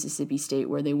against Mississippi State,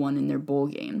 where they won in their bowl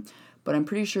game. But I'm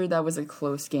pretty sure that was a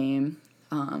close game.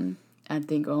 I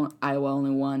think Iowa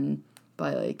only won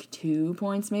by, like, 2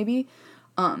 points, maybe.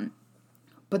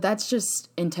 But that's just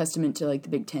in testament to, like, the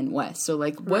Big Ten West. So,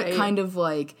 like, what kind of,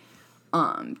 like,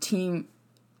 team,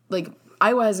 like,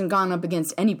 Iowa hasn't gone up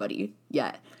against anybody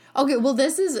yet. Okay, well,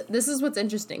 this is what's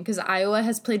interesting, because Iowa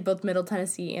has played both Middle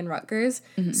Tennessee and Rutgers,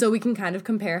 so we can kind of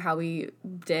compare how we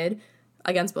did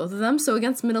against both of them. So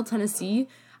against Middle Tennessee,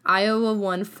 Iowa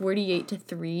won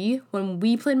 48-3. When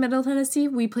we played Middle Tennessee,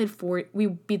 we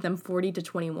beat them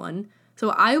 40-21. So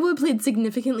Iowa played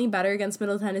significantly better against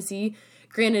Middle Tennessee.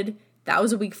 Granted, that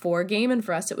was a week 4 game, and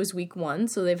for us it was week 1,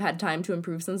 so they've had time to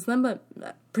improve since then, but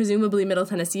presumably Middle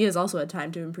Tennessee has also had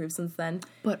time to improve since then.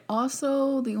 But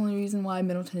also, the only reason why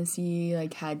Middle Tennessee,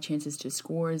 like, had chances to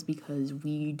score is because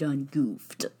we done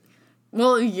goofed.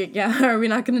 Well, yeah, are we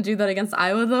not going to do that against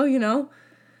Iowa, though, you know?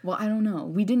 Well, I don't know.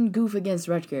 We didn't goof against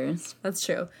Rutgers. That's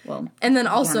true. Well, and then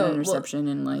also an interception,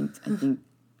 and, like, I think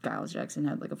Giles Jackson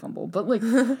had, like, a fumble. But, like,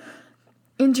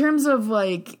 in terms of,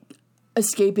 like,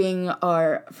 escaping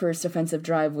our first offensive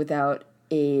drive without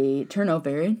a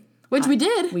turnover, which we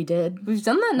did. We did. We've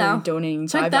done that now. We're donating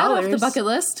 $5. Check that off the bucket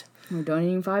list. We're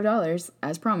donating $5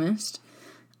 as promised.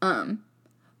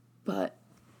 But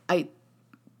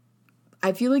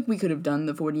I feel like we could have done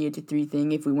the 48-3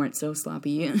 thing if we weren't so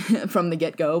sloppy from the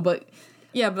get-go, but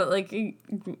yeah, but, like, you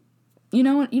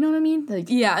know what I mean? Like,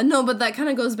 yeah, no, but that kind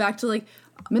of goes back to, like,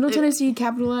 Middle Tennessee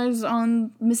capitalized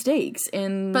on mistakes,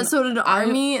 and but so did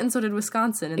Army, and so did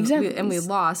Wisconsin, and exactly. we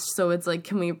lost. So it's like,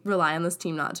 can we rely on this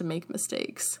team not to make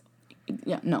mistakes?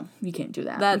 Yeah, no, we can't do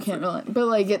that. We can't rely. But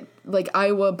like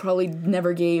Iowa probably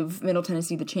never gave Middle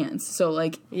Tennessee the chance. So,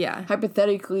 like, yeah,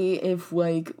 hypothetically, if,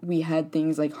 like, we had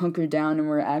things, like, hunkered down and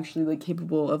we're actually, like,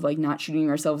 capable of, like, not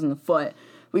shooting ourselves in the foot,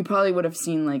 we probably would have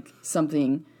seen, like,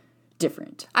 something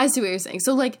different. I see what you're saying.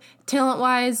 So, like, talent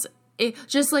wise, it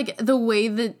just, like, the way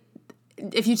that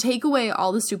if you take away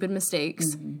all the stupid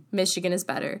mistakes, Michigan is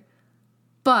better.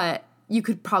 But you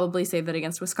could probably say that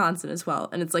against Wisconsin as well.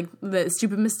 And it's like the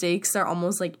stupid mistakes are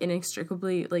almost, like,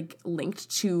 inextricably, like, linked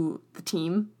to the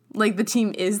team. Like, the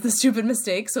team is the stupid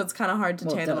mistake, so it's kind of hard to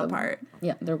tear them apart.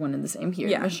 Yeah, they're one and the same here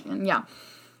in Michigan. Yeah,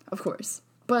 of course.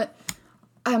 But,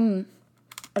 I don't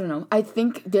know. I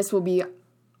think this will be, I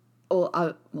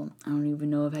don't even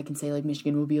know if I can say, like,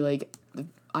 Michigan will be, like,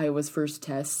 Iowa's first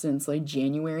test since, like,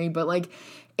 January. But, like,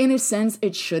 in a sense,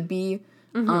 it should be.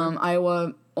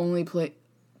 Iowa only play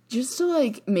just to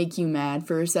like make you mad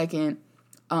for a second.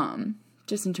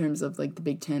 Just in terms of like the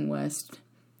Big Ten West,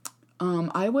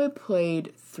 Iowa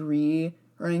played 3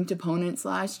 ranked opponents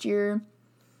last year.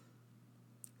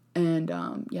 And,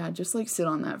 just, like, sit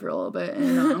on that for a little bit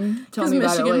and tell me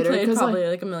about it later. Because probably,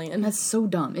 like, a million. That's so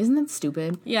dumb. Isn't that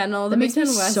stupid? Yeah, no, the Big Ten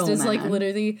West is, like,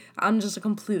 literally on just a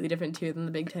completely different tier than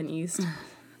the Big Ten East.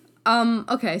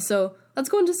 Okay, so let's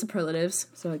go into superlatives.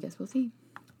 So I guess we'll see.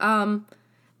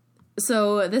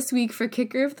 So this week, for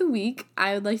Kicker of the Week,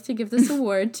 I would like to give this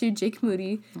award to Jake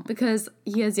Moody because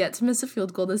he has yet to miss a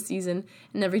field goal this season,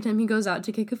 and every time he goes out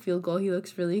to kick a field goal, he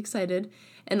looks really excited.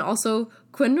 And also,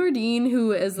 Quinn Nordine,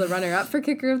 who is the runner-up for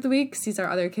Kicker of the Week, because he's our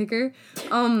other kicker,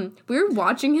 we were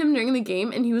watching him during the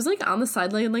game, and he was, like, on the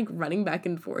sideline, like, running back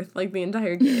and forth, like, the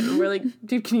entire game. And we're like,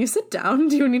 dude, can you sit down?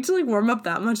 Do you need to, like, warm up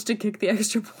that much to kick the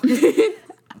extra point?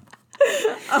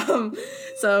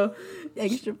 So...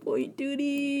 Extra point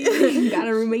duty. You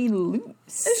gotta remain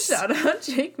loose. Shout out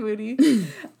Jake Moody.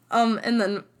 And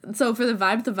then, so for the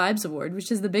Vibes Award, which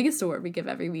is the biggest award we give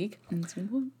every week.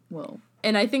 Whoa.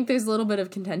 And I think there's a little bit of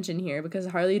contention here because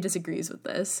Harley disagrees with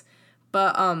this.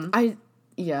 But, I'll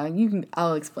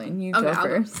explain. You go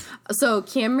first. So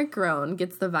Cam McGrone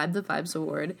gets the Vibes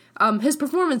Award. His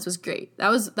performance was great. That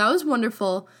was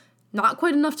wonderful. Not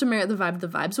quite enough to merit the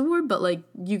Vibes Award, but, like,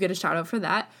 you get a shout out for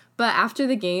that. But after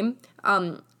the game,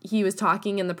 he was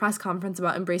talking in the press conference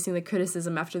about embracing the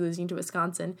criticism after losing to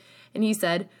Wisconsin. And he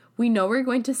said, "We know we're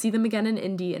going to see them again in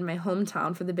Indy, in my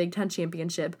hometown, for the Big Ten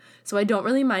championship. So I don't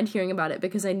really mind hearing about it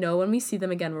because I know when we see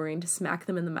them again, we're going to smack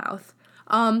them in the mouth."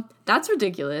 That's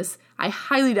ridiculous. I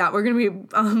highly doubt we're going to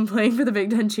be playing for the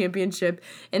Big Ten championship.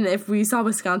 And if we saw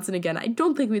Wisconsin again, I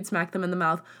don't think we'd smack them in the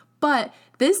mouth. But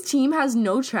this team has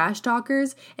no trash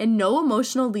talkers and no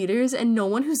emotional leaders and no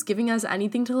one who's giving us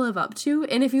anything to live up to.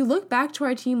 And if you look back to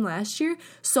our team last year,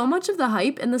 so much of the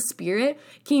hype and the spirit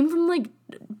came from, like,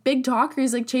 big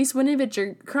talkers like Chase Winovich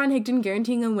or Karan Higdon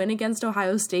guaranteeing a win against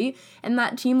Ohio State. And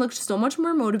that team looked so much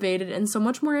more motivated and so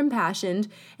much more impassioned.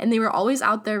 And they were always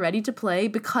out there ready to play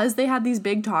because they had these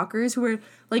big talkers who were,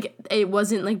 like, it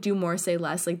wasn't like do more, say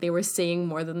less. Like, they were saying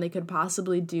more than they could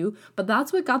possibly do. But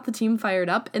that's what got the team fired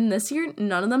up. And this year,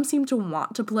 none of them seemed to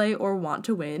want to play or want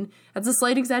to win. That's a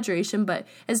slight exaggeration, but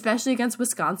especially against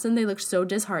Wisconsin, they looked so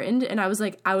disheartened. And I was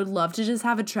like, I would love to just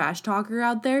have a trash talker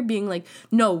out there being like,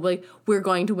 no, like, we're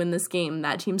going to win this game.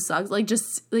 That team sucks. Like,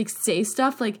 just, like, say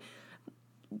stuff, like,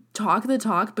 talk the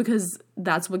talk, because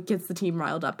that's what gets the team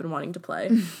riled up and wanting to play.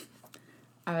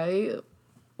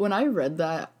 When I read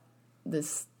that,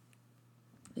 it's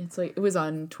like, it was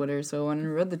on Twitter, so when I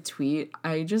read the tweet,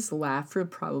 I just laughed for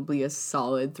probably a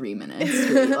solid 3 minutes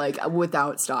straight, like,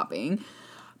 without stopping,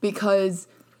 because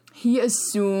he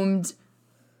assumed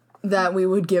that we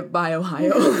would get by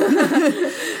Ohio.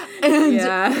 And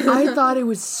I thought it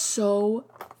was so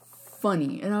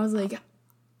funny, and I was like,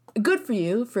 good for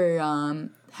you for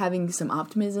having some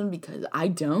optimism, because I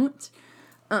don't.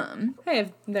 Hey,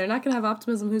 if they're not going to have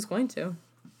optimism, who's going to?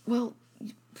 Well,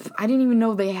 I didn't even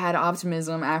know they had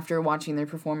optimism after watching their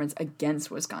performance against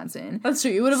Wisconsin. That's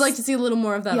true. You would have liked to see a little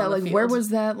more of that. Yeah, on the like, field. where was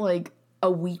that, like, a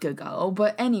week ago?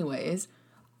 But anyways,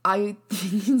 I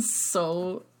think it's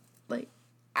so, like,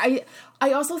 I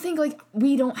also think, like,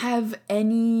 we don't have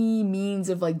any means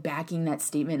of, like, backing that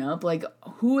statement up. Like,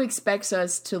 who expects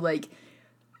us to, like,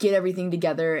 get everything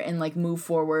together and, like, move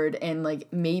forward and,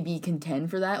 like, maybe contend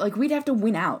for that? Like, we'd have to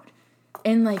win out.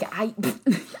 And, like, I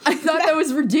thought that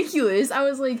was ridiculous. I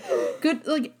was like, good,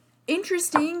 like,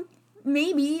 interesting,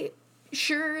 maybe,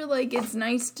 sure, like, it's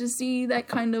nice to see that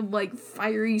kind of, like,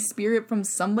 fiery spirit from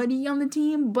somebody on the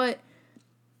team, but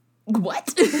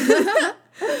what?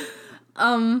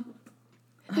 No,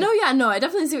 I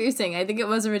definitely see what you're saying. I think it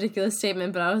was a ridiculous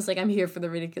statement, but I was like, I'm here for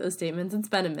the ridiculous statements. It's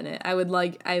been a minute. I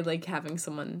like having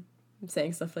someone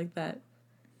saying stuff like that.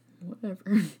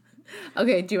 Whatever.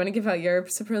 Okay, do you want to give out your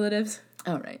superlatives?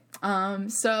 All right.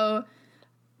 So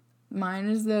mine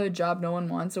is the Job No One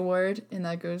Wants award, and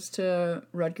that goes to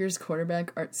Rutgers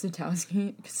quarterback Art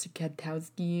Satowski,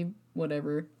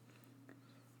 whatever.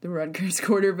 The Rutgers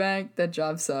quarterback, that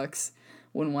job sucks.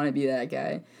 Wouldn't want to be that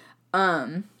guy.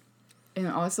 And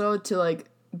also to, like,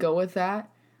 go with that,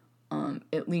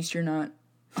 at least you're not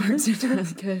Art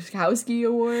Satowski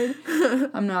award.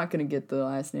 I'm not gonna get the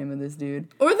last name of this dude.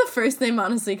 Or the first name,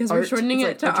 honestly, because we're shortening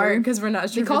it to Art because we're not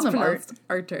sure they call him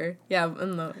Arter. Yeah,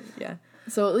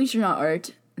 So at least you're not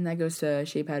Art, and that goes to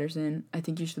Shea Patterson. I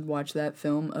think you should watch that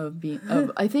film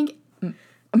I think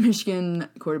a Michigan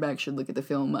quarterback should look at the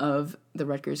film of the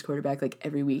Rutgers quarterback, like,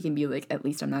 every week and be like, at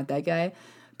least I'm not that guy,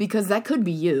 because that could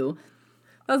be you.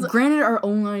 Granted, our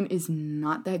O-line is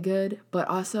not that good, but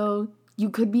also you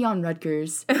could be on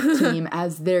Rutgers' team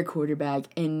as their quarterback,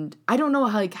 and I don't know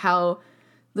how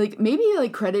maybe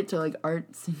credit to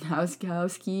Art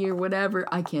Sinkowski or whatever.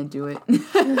 I can't do it.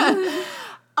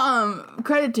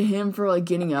 Credit to him for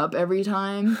getting up every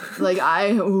time.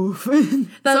 Oof.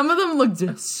 Some of them look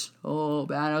just so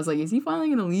bad. I was like, is he finally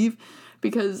gonna leave?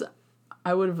 Because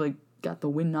I would have got the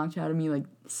wind knocked out of me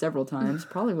several times.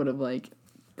 Probably would have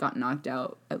got knocked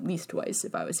out at least twice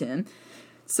if I was him.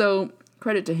 So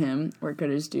credit to him, where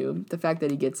credit is due. The fact that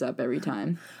he gets up every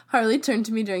time. Harley turned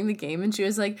to me during the game and she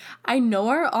was like, I know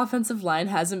our offensive line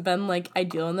hasn't been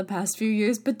ideal in the past few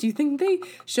years, but do you think they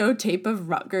show tape of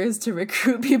Rutgers to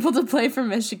recruit people to play for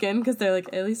Michigan? Because they're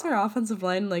at least our offensive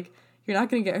line, you're not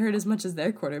going to get hurt as much as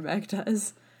their quarterback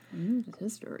does. It's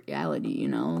just a reality,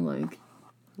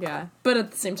 Yeah, but at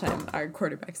the same time, our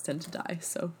quarterbacks tend to die,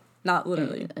 so not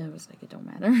literally. It was it don't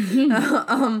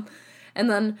matter. And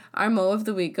then our Mo of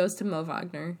the week goes to Mo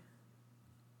Wagner.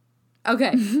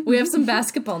 Okay, we have some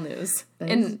basketball news.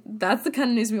 That's the kind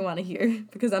of news we want to hear,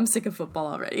 because I'm sick of football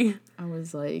already. I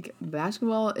was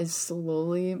basketball is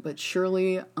slowly but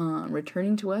surely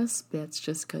returning to us. That's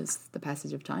just because the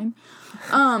passage of time.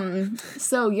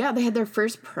 So, yeah, they had their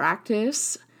first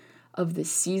practice of the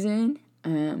season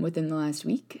within the last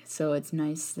week. So it's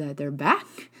nice that they're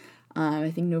back.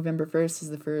 I think November 1st is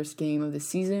the first game of the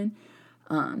season.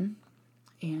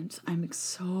 And I'm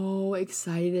so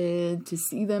excited to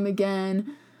see them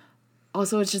again.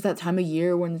 Also, it's just that time of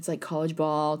year when it's college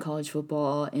ball, college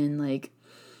football, and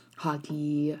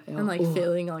hockey. And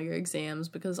failing all your exams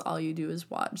because all you do is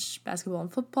watch basketball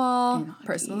and football. And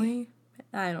personally,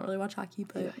 I don't really watch hockey,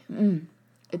 but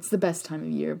it's the best time of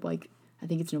year. I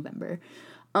think it's November.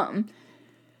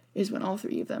 Is when all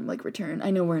three of them return.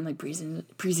 I know we're in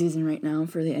preseason right now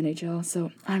for the NHL,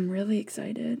 so I'm really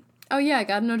excited. Oh, yeah, I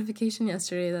got a notification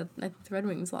yesterday that I think the Red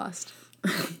Wings lost.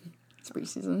 It's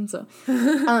preseason, so.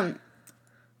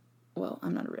 Well,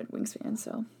 I'm not a Red Wings fan,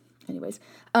 so. Anyways.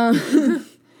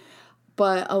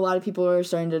 But a lot of people are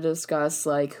starting to discuss,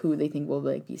 who they think will,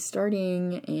 be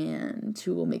starting and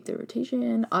who will make their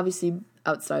rotation. Obviously,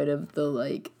 outside of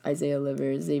the, Isaiah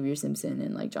Livers, Xavier Simpson,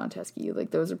 and, John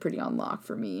Teskey. Those are pretty on lock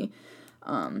for me.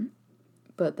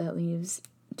 But that leaves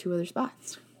 2 other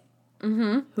spots.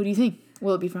 Mm-hmm. Who do you think?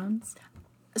 Will it be Franz?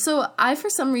 So I, for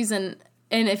some reason,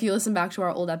 and if you listen back to our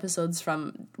old episodes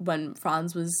from when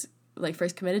Franz was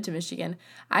first committed to Michigan,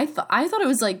 I thought it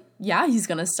was yeah, he's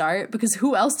gonna start, because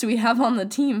who else do we have on the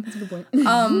team? That's a good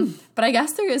point. But I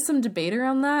guess there is some debate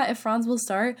around that if Franz will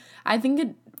start. I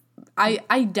think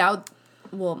I doubt.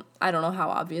 Well, I don't know how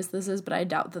obvious this is, but I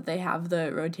doubt that they have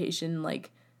the rotation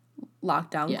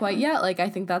locked down quite yet. I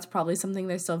think that's probably something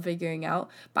they're still figuring out.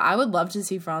 But I would love to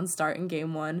see Franz start in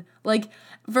game 1.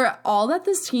 For all that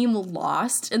this team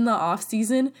lost in the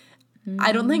offseason,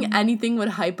 I don't think anything would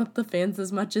hype up the fans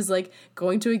as much as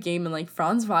going to a game and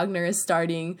Franz Wagner is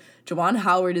starting, Juwan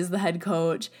Howard is the head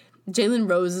coach, Jalen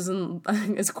Rose is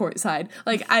is courtside.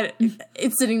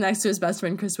 It's sitting next to his best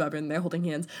friend Chris Webber and they're holding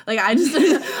hands. I just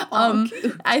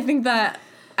I think that,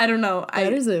 I don't know.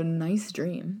 That is a nice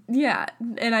dream. Yeah,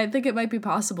 and I think it might be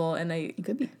possible, and it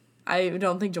could be. I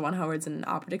don't think Juwan Howard's an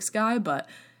optics guy, but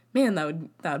man, that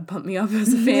would pump me up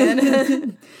as a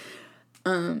fan.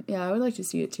 Yeah, I would like to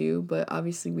see it too, but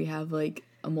obviously we have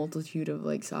a multitude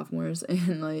of sophomores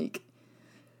and we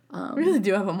really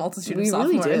do have a multitude of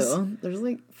sophomores. We really do.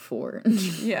 There's 4.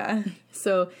 Yeah.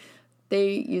 So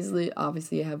they usually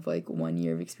obviously have 1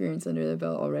 year of experience under their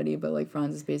belt already, but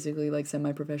Franz is basically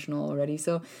semi-professional already.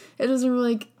 So it doesn't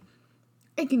really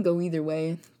it can go either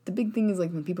way. The big thing is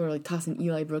when people are tossing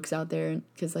Eli Brooks out there,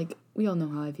 because we all know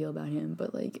how I feel about him,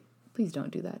 but please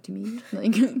don't do that to me.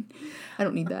 I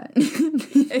don't need that.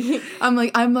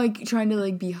 I'm trying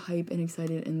to be hype and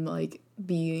excited and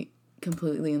be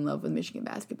completely in love with Michigan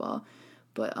basketball.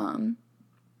 But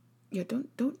yeah,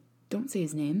 don't say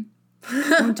his name.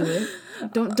 Don't do it.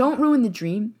 Don't ruin the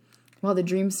dream while the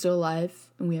dream's still alive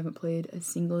and we haven't played a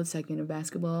single second of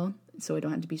basketball, so I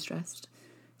don't have to be stressed.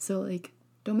 So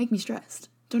don't make me stressed.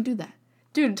 Don't do that.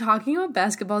 Dude, talking about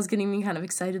basketball is getting me kind of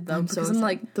excited though, because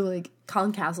I'm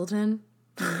Colin Castleton.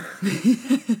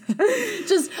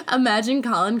 Just imagine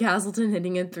Colin Castleton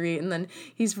hitting a 3 and then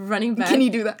he's running back. Can you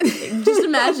do that? Just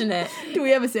imagine it. Do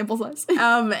we have a sample size?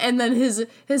 And then his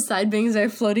side bangs are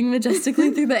floating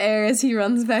majestically through the air as he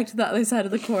runs back to the other side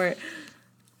of the court.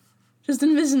 Just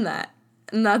envision that.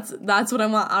 And that's what I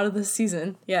want out of this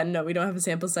season. Yeah, no, we don't have a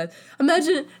sample size.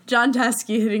 Imagine John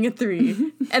Teskey hitting a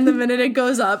 3, and the minute it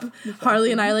goes up,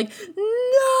 Harley and I are like,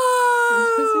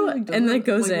 no! Like, And then it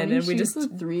goes like, in, when and he we shoots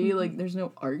just... the 3, like, there's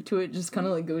no arc to it, just kind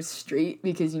of, like, goes straight,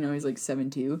 because, you know, he's, like,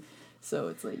 7'2", so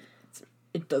it's, like,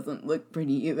 it doesn't look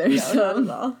pretty either, No, so. not at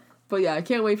all. But, yeah, I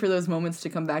can't wait for those moments to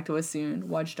come back to us soon.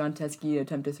 Watch John Teskey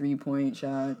attempt a 3-point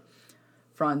shot,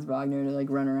 Franz Wagner to, like,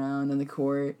 run around on the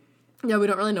court. Yeah, we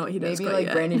don't really know what he does Maybe, quite like,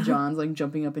 yet. Brandon Johns, like,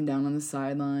 jumping up and down on the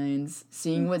sidelines,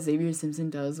 seeing what Xavier Simpson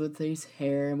does with his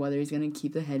hair, and whether he's gonna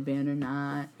keep the headband or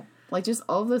not. Like, just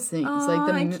all those things.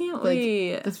 Aw, I can't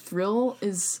wait. The thrill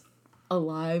is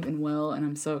alive and well, and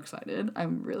I'm so excited. I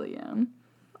really am.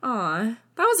 Aw,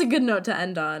 that was a good note to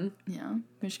end on. Yeah.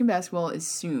 Michigan basketball is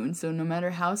soon, so no matter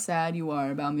how sad you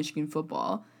are about Michigan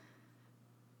football...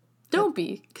 Don't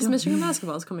be, because Michigan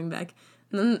basketball is coming back.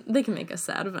 And then they can make us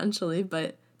sad eventually,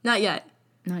 but not yet.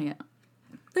 Not yet.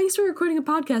 Thanks for recording a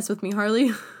podcast with me,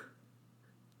 Harley.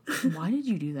 Why did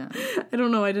you do that? I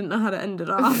don't know, I didn't know how to end it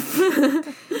off.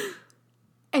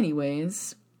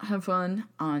 Anyways, have fun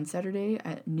on Saturday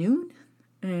at noon,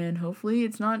 and hopefully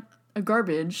it's not a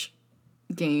garbage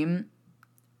game.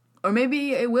 Or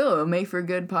maybe it will. It'll make for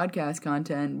good podcast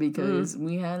content, because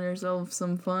we had ourselves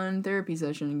some fun therapy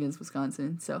session against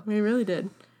Wisconsin. So, We really did.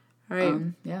 All right.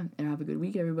 yeah, and have a good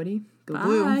week, everybody. Go Bye.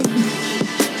 Blue.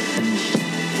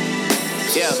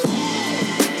 Yeah.